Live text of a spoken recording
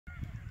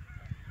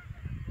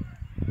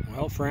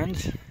Well,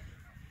 friends,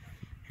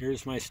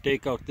 here's my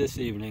stakeout this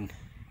evening.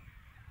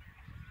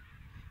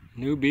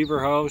 New beaver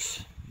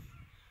house,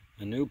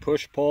 a new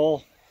push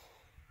pole.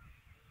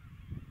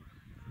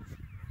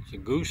 There's a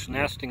goose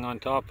nesting on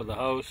top of the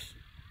house.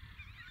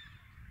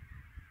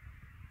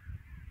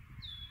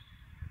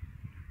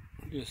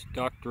 Just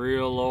ducked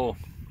real low.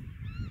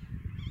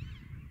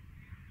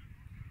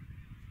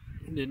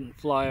 Didn't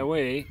fly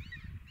away.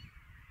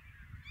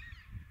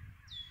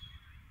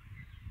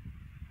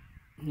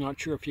 Not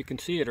sure if you can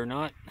see it or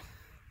not.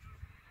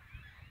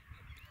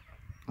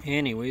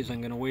 Anyways,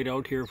 I'm going to wait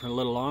out here for a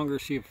little longer,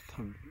 see if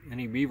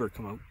any beaver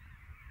come out.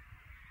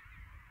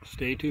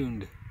 Stay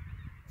tuned.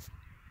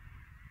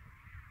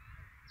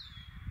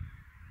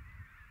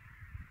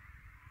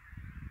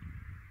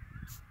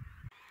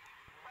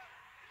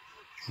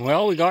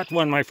 Well, we got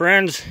one, my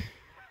friends.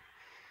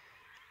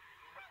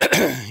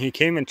 He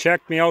came and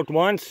checked me out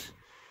once.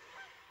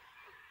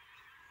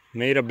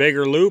 Made a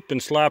bigger loop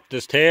and slapped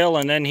his tail,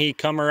 and then he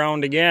come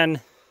around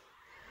again.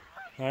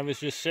 I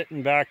was just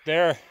sitting back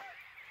there.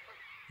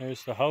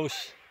 There's the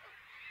house.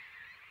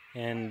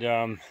 And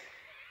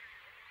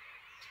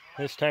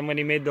this time when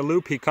he made the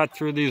loop, he cut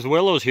through these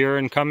willows here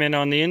and come in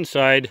on the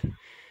inside. And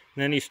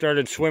then he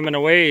started swimming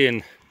away,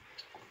 and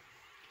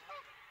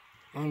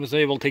I was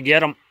able to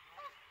get him.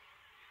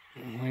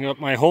 I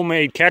got my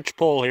homemade catch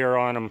pole here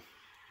on him.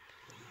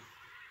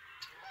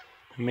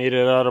 I made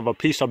it out of a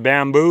piece of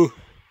bamboo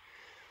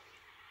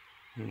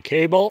and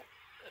cable.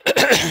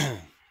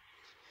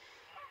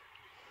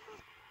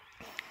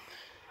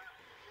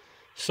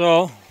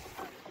 So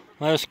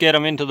let's get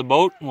him into the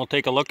boat and we'll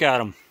take a look at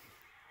him.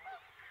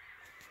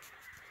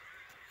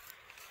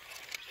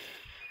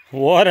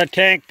 What a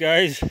tank,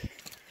 guys.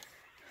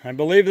 I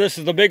believe this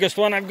is the biggest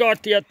one I've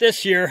got yet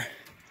this year.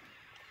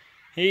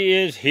 He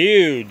is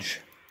huge.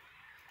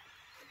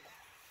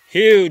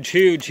 Huge,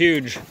 huge,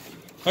 huge.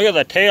 Look at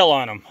the tail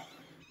on him.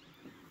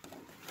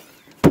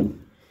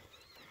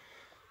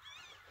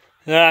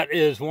 That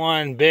is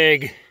one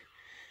big,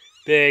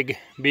 big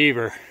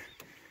beaver.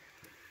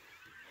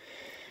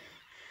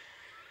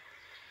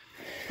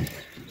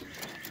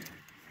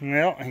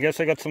 Well, I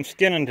guess I got some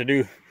skinning to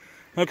do.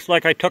 Looks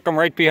like I took him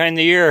right behind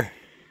the ear.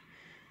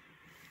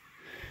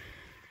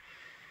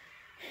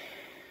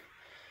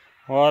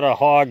 What a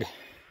hog.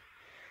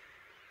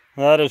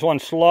 That is one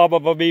slob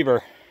of a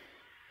beaver.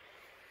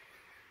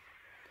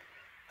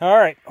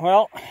 Alright,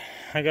 well,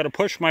 I gotta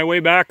push my way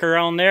back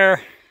around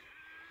there.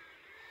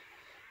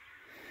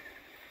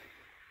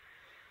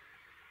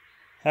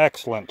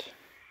 Excellent.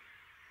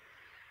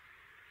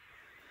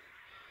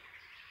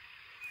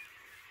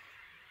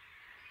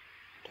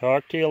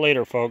 Talk to you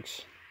later,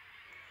 folks.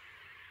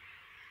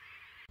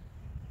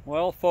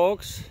 Well,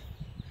 folks,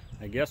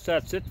 I guess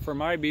that's it for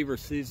my beaver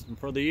season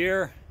for the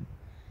year.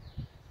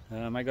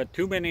 I got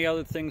too many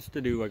other things to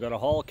do. I got to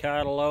haul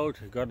cattle out.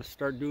 I got to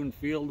start doing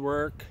field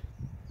work.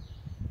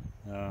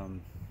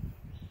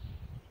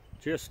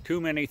 Just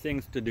too many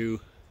things to do.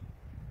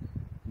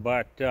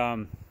 But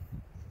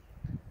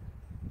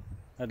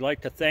I'd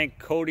like to thank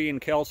Cody and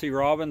Kelsey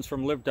Robbins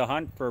from Live to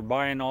Hunt for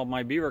buying all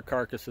my beaver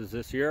carcasses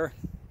this year.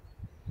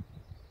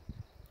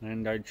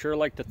 And I'd sure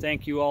like to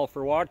thank you all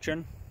for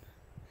watching.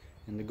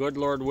 And the good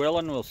Lord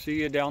willing, we'll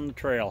see you down the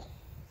trail.